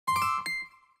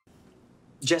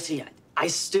Jessie, I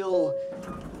still...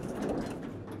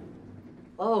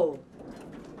 Whoa.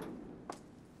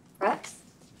 Rex?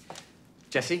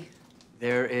 Jessie,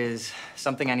 there is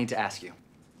something I need to ask you.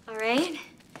 All right.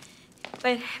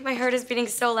 But my heart is beating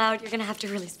so loud, you're gonna have to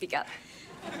really speak up.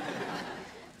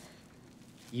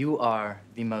 You are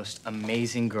the most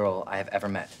amazing girl I have ever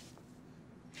met.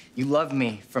 You love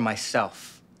me for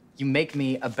myself. You make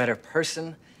me a better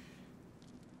person.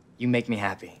 You make me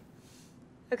happy.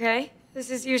 Okay,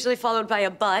 this is usually followed by a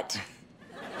but.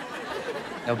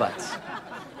 No buts.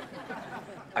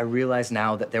 I realize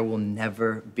now that there will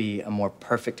never be a more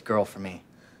perfect girl for me.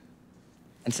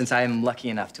 And since I am lucky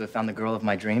enough to have found the girl of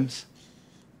my dreams,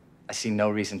 I see no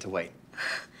reason to wait.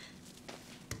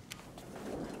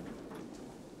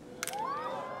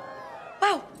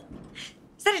 Wow!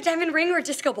 Is that a diamond ring or a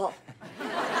disco ball?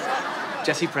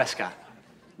 Jessie Prescott,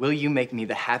 will you make me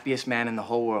the happiest man in the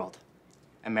whole world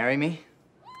and marry me?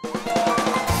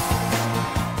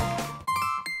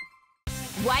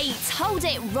 Wait, hold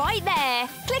it right there.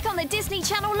 Click on the Disney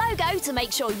Channel logo to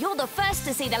make sure you're the first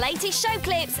to see the latest show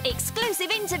clips, exclusive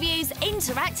interviews,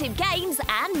 interactive games,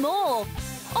 and more.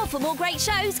 Or for more great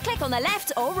shows, click on the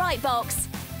left or right box.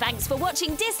 Thanks for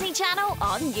watching Disney Channel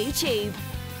on YouTube.